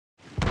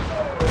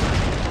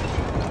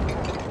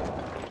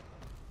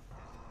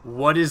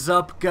What is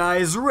up,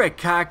 guys? Rick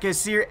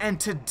Cacus here, and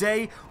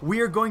today we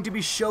are going to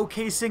be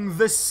showcasing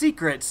the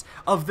secrets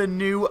of the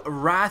new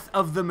Wrath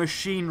of the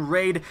Machine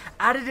raid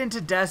added into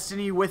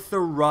Destiny with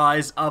the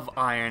Rise of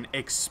Iron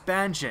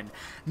expansion.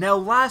 Now,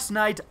 last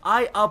night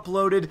I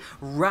uploaded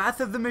Wrath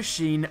of the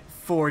Machine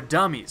for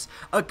Dummies,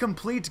 a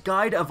complete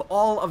guide of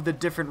all of the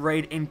different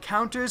raid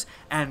encounters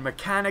and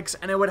mechanics,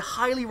 and I would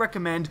highly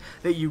recommend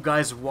that you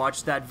guys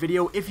watch that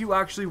video if you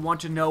actually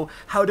want to know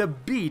how to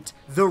beat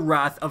the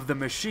Wrath of the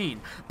Machine.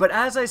 But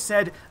as I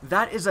said,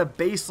 that is a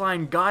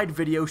baseline guide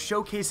video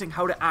showcasing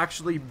how to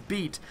actually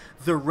beat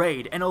the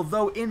raid. And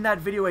although in that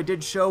video I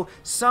did show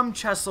some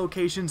chest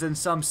locations and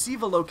some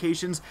SIVA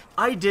locations,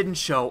 I didn't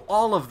show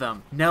all of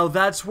them. Now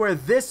that's where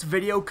this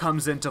video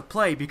comes into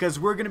play, because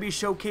we're going to be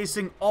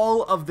showcasing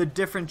all of the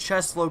different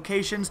chest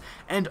locations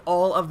and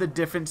all of the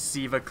different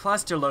SIVA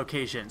cluster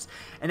locations.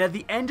 And at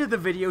the end of the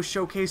video,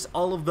 showcase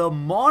all of the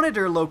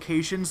monitor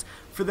locations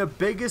for the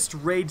biggest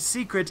raid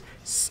secret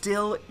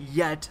still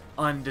yet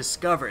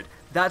undiscovered.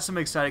 That's some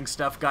exciting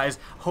stuff, guys.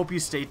 Hope you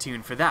stay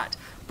tuned for that.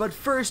 But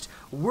first,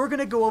 we're going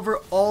to go over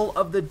all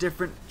of the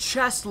different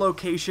chest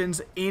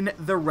locations in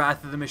the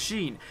Wrath of the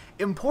Machine.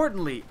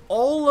 Importantly,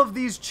 all of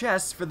these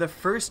chests, for the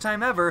first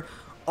time ever,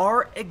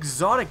 are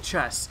exotic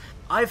chests.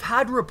 I've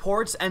had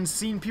reports and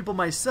seen people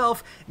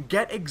myself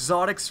get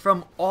exotics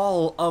from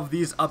all of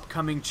these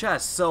upcoming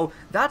chests, so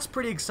that's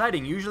pretty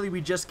exciting. Usually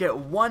we just get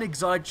one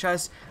exotic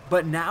chest,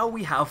 but now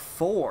we have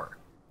 4.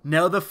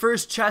 Now, the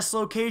first chest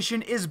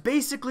location is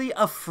basically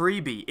a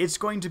freebie. It's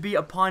going to be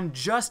upon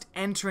just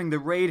entering the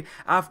raid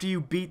after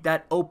you beat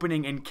that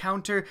opening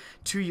encounter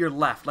to your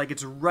left. Like,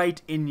 it's right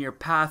in your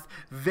path,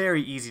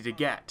 very easy to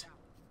get.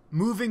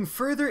 Moving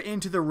further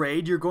into the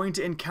raid, you're going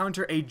to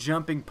encounter a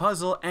jumping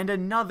puzzle and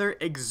another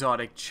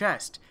exotic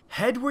chest.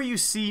 Head where you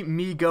see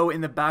me go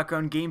in the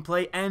background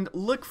gameplay and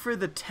look for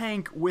the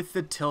tank with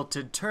the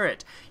tilted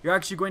turret. You're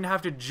actually going to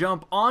have to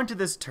jump onto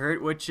this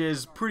turret, which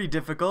is pretty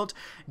difficult,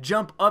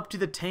 jump up to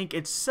the tank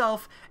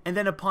itself, and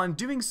then upon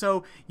doing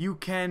so, you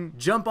can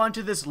jump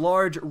onto this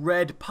large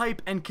red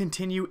pipe and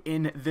continue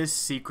in this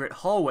secret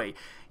hallway.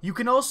 You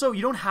can also,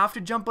 you don't have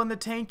to jump on the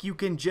tank, you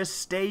can just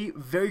stay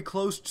very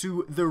close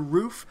to the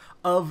roof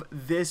of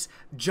this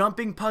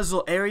jumping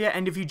puzzle area,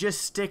 and if you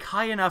just stick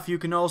high enough, you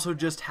can also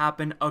just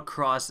happen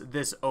across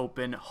this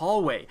open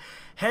hallway.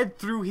 Head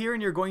through here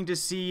and you're going to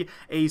see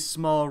a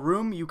small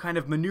room. You kind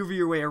of maneuver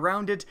your way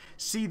around it,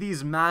 see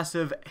these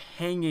massive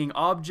hanging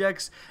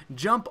objects,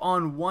 jump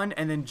on one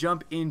and then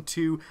jump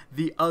into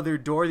the other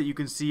door that you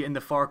can see in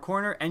the far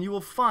corner, and you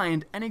will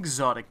find an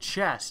exotic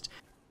chest.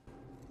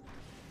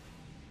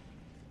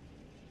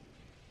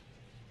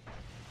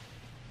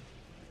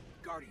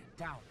 Guardian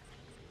down.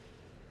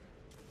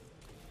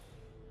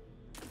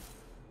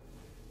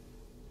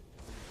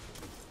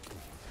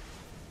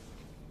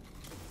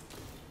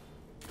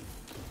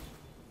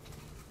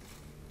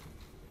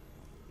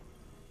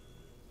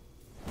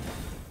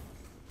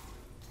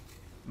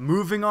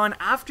 Moving on,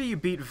 after you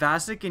beat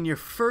Vasek in your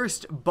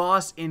first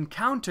boss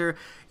encounter,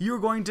 you're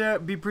going to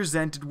be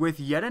presented with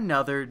yet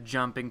another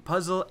jumping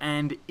puzzle,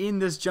 and in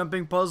this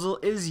jumping puzzle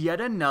is yet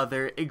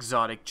another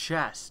exotic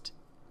chest.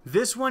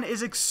 This one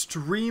is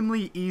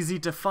extremely easy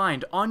to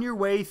find. On your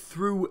way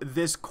through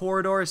this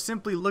corridor,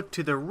 simply look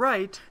to the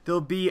right.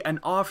 There'll be an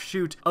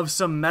offshoot of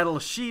some metal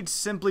sheets.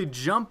 Simply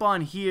jump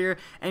on here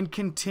and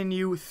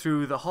continue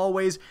through the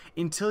hallways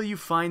until you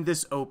find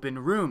this open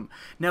room.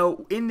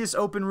 Now, in this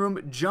open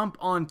room, jump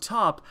on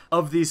top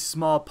of these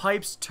small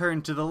pipes,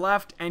 turn to the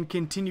left, and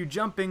continue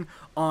jumping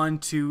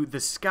onto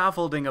the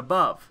scaffolding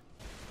above.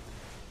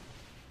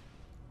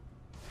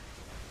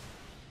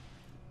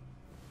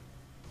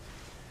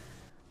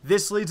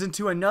 This leads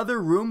into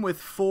another room with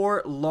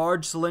 4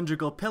 large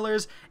cylindrical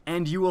pillars,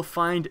 and you will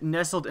find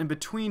nestled in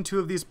between 2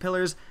 of these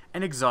pillars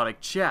an exotic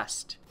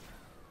chest.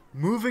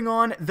 Moving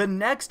on, the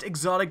next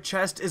exotic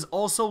chest is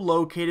also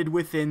located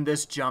within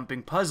this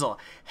jumping puzzle.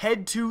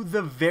 Head to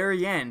the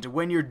very end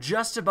when you're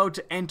just about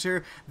to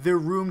enter the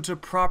room to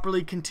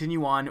properly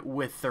continue on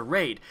with the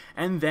raid,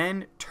 and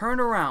then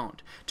turn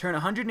around. Turn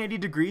 180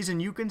 degrees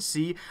and you can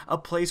see a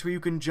place where you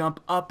can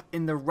jump up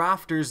in the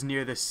rafters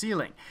near the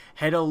ceiling.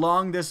 Head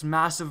along this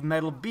massive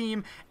metal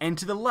beam, and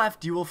to the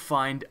left you will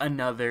find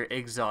another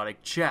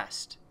exotic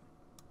chest.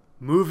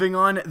 Moving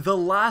on, the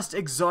last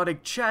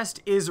exotic chest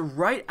is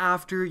right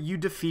after you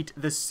defeat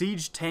the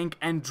siege tank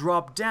and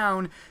drop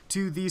down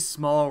to the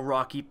small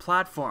rocky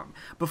platform.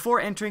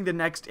 Before entering the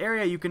next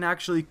area, you can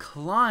actually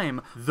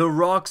climb the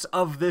rocks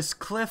of this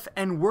cliff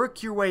and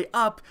work your way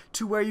up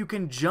to where you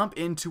can jump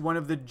into one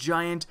of the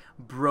giant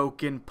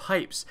broken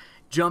pipes.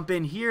 Jump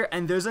in here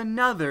and there's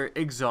another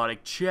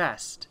exotic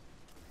chest.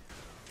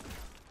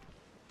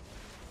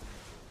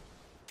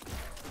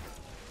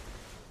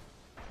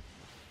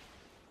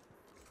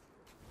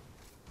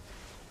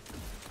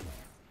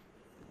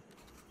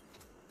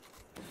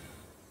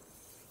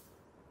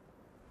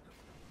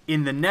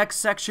 In the next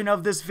section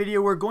of this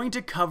video, we're going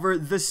to cover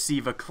the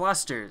SIVA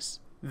clusters.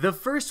 The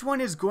first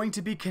one is going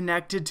to be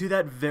connected to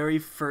that very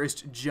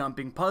first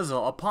jumping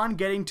puzzle. Upon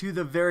getting to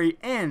the very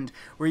end,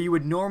 where you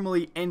would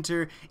normally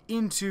enter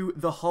into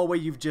the hallway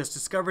you've just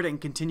discovered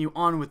and continue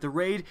on with the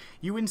raid,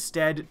 you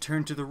instead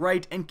turn to the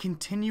right and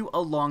continue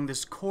along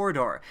this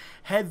corridor.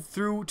 Head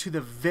through to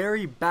the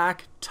very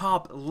back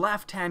top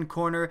left-hand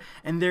corner,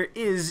 and there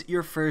is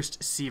your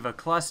first SIVA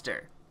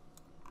cluster.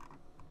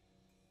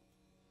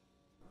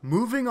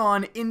 Moving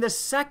on, in the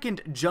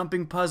second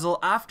jumping puzzle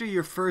after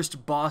your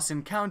first boss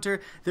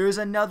encounter, there is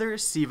another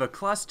SIVA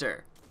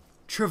cluster.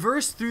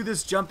 Traverse through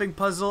this jumping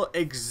puzzle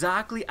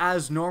exactly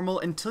as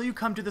normal until you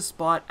come to the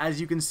spot as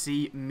you can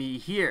see me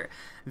here.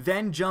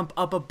 Then jump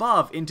up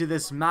above into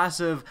this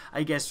massive,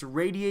 I guess,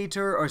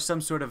 radiator or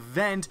some sort of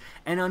vent,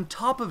 and on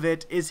top of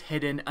it is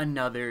hidden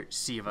another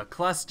SIVA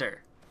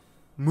cluster.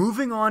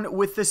 Moving on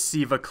with the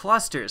SIVA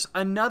clusters,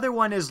 another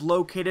one is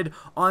located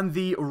on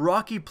the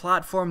rocky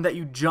platform that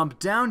you jump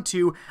down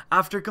to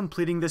after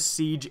completing the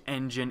siege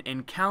engine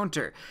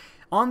encounter.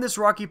 On this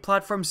rocky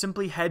platform,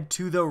 simply head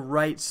to the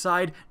right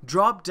side,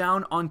 drop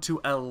down onto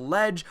a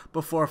ledge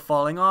before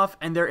falling off,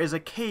 and there is a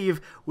cave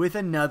with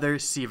another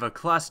SIVA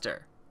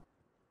cluster.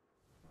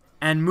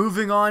 And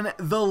moving on,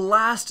 the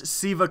last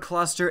SIVA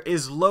cluster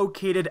is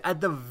located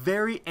at the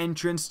very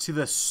entrance to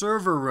the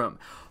server room.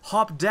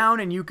 Hop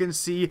down and you can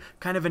see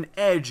kind of an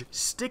edge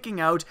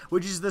sticking out,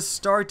 which is the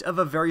start of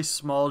a very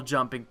small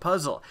jumping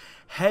puzzle.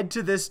 Head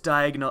to this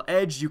diagonal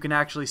edge, you can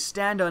actually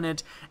stand on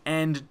it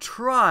and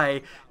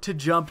try to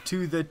jump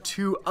to the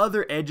two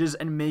other edges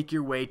and make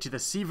your way to the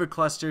SIVA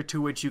cluster, to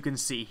which you can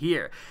see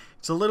here.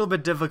 It's a little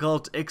bit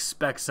difficult,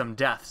 expect some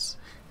deaths.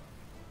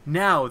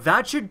 Now,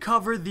 that should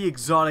cover the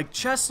exotic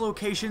chest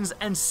locations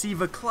and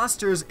SIVA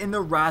clusters in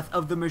the Wrath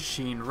of the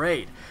Machine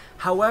raid.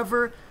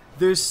 However,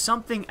 there's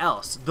something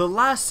else. The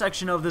last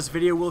section of this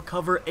video will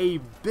cover a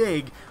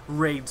big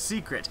raid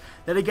secret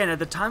that, again, at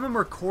the time I'm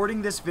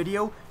recording this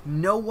video,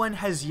 no one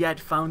has yet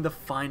found the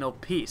final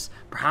piece.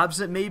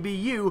 Perhaps it may be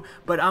you,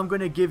 but I'm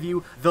going to give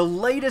you the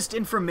latest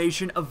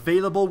information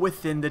available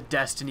within the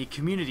Destiny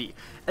community.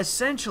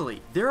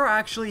 Essentially, there are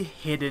actually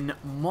hidden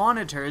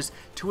monitors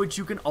to which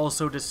you can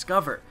also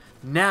discover.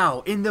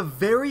 Now, in the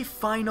very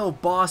final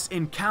boss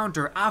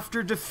encounter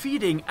after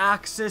defeating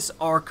Axis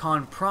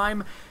Archon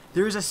Prime,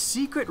 there is a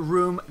secret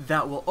room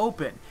that will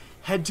open.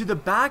 Head to the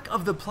back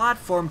of the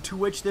platform to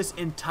which this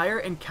entire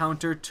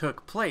encounter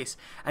took place,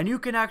 and you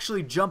can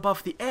actually jump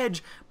off the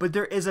edge, but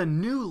there is a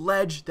new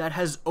ledge that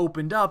has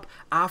opened up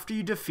after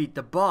you defeat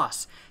the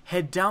boss.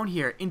 Head down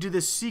here into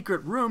this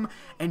secret room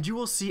and you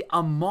will see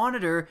a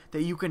monitor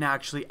that you can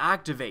actually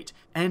activate,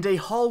 and a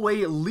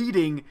hallway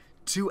leading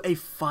to a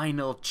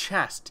final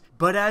chest.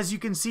 But as you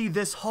can see,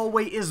 this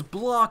hallway is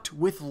blocked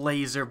with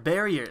laser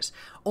barriers.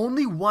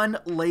 Only one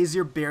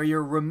laser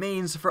barrier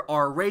remains for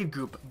our raid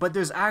group, but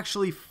there's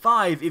actually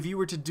 5. If you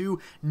were to do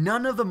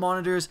none of the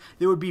monitors,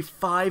 there would be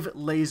 5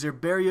 laser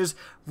barriers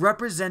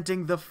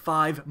representing the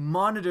 5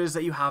 monitors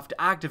that you have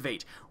to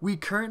activate. We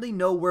currently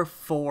know where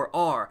 4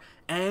 are,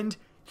 and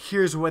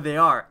here's where they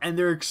are, and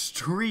they're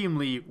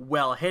extremely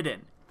well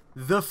hidden.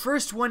 The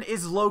first one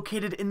is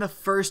located in the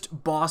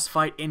first boss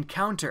fight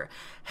encounter.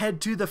 Head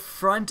to the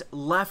front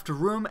left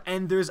room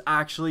and there's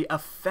actually a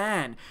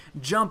fan.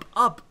 Jump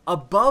up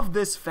above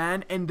this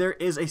fan and there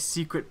is a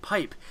secret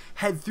pipe.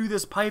 Head through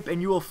this pipe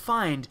and you will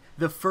find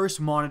the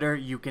first monitor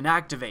you can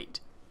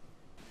activate.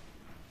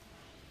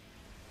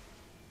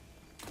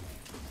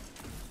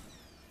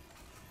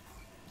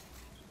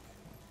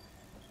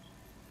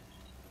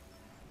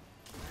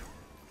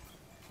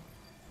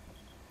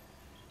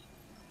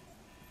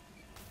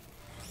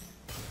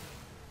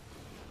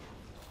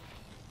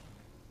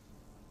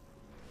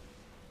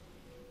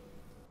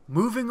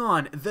 Moving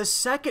on, the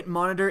second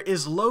monitor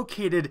is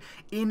located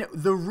in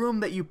the room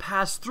that you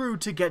pass through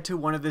to get to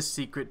one of the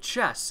secret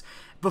chests.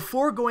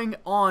 Before going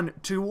on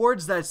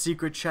towards that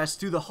secret chest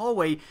through the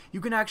hallway,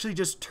 you can actually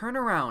just turn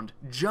around,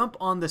 jump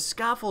on the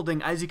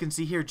scaffolding, as you can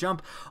see here,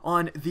 jump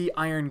on the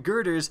iron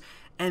girders,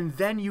 and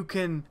then you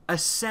can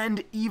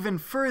ascend even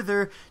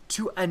further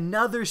to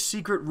another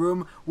secret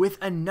room with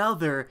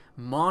another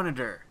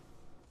monitor.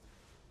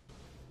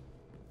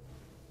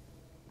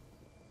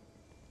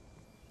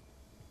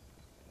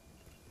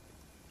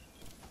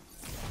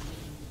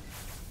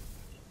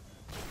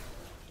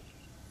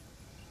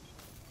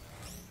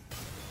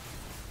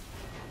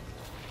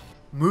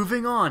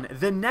 Moving on,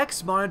 the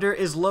next monitor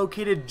is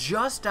located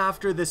just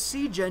after the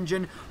siege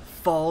engine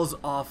falls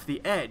off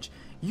the edge.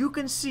 You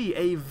can see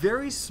a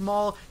very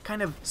small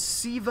kind of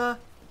SIVA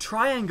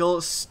triangle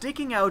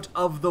sticking out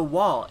of the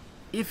wall.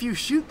 If you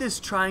shoot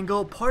this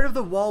triangle, part of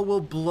the wall will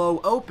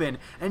blow open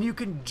and you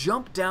can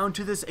jump down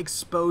to this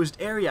exposed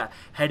area,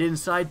 head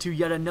inside to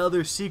yet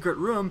another secret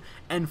room,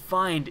 and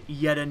find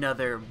yet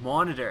another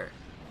monitor.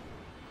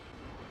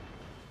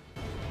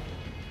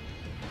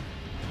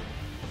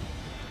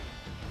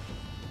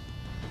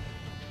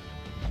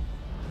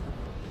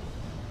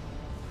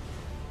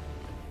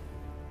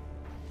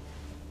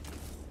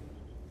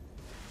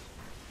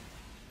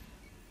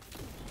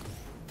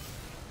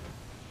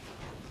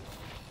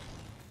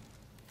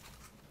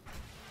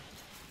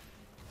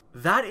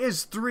 That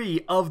is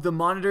 3 of the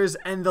monitors,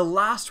 and the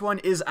last one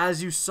is,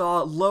 as you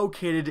saw,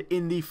 located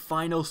in the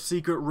final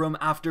secret room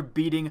after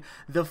beating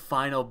the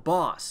final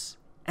boss.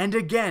 And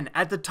again,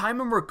 at the time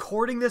I'm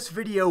recording this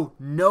video,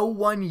 no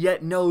one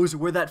yet knows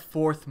where that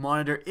 4th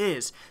monitor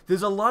is.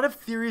 There's a lot of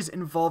theories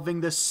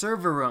involving the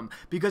server room,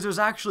 because there's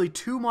actually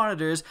 2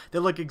 monitors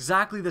that look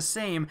exactly the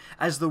same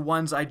as the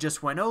ones I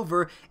just went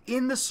over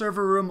in the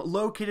server room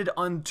located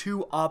on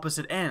 2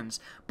 opposite ends,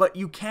 but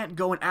you can't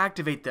go and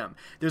activate them.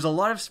 There's a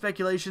lot of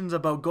speculations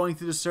about going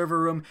through the server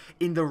room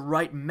in the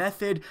right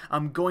method,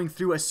 going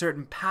through a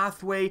certain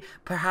pathway,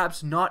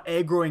 perhaps not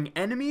aggroing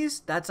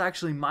enemies, that's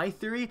actually my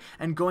theory,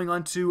 and going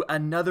on to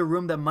another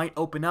room that might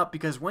open up,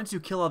 because once you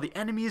kill all the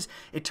enemies,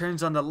 it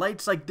turns on the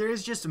lights. Like,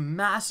 there's just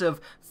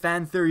massive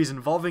fan theories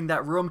involving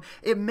that room.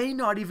 It may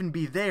not even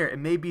be there. It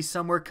may be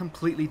somewhere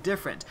completely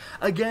different.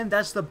 Again,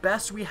 that's the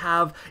best we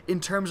have in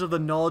terms of the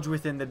knowledge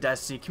within the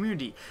Destiny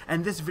community,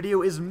 and this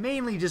video is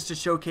mainly just to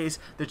showcase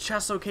the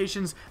chest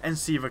locations and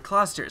SIVA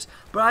clusters.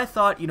 But I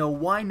thought, you know,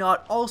 why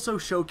not also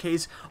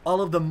showcase all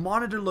of the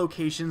monitor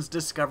locations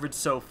discovered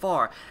so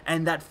far,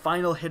 and that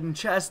final hidden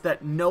chest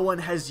that no one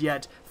has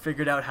yet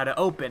figured out how to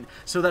open,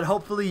 so that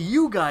hopefully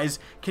you guys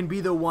can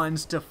be the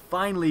ones to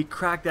finally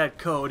crack that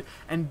code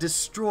and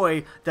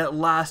destroy that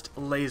last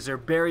laser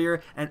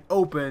barrier and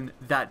open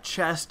that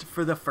chest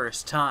for the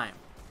first time.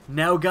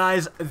 Now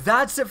guys,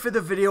 that's it for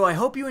the video. I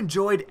hope you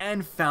enjoyed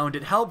and found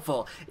it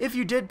helpful. If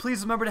you did,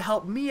 please remember to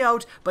help me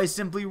out by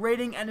simply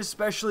rating and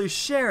especially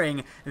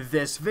sharing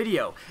this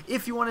video.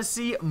 If you want to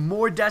see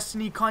more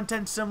Destiny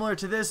content similar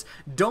to this,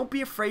 don't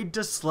be afraid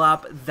to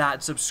slap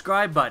that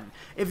subscribe button.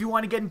 If you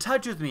want to get in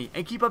touch with me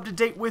and keep up to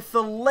date with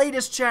the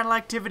latest channel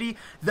activity,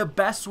 the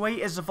best way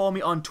is to follow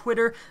me on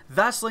Twitter.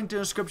 That's linked in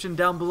the description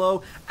down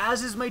below,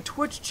 as is my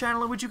Twitch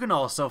channel, which you can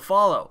also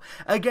follow.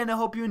 Again, I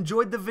hope you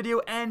enjoyed the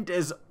video, and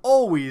as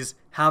always,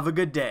 have a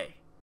good day.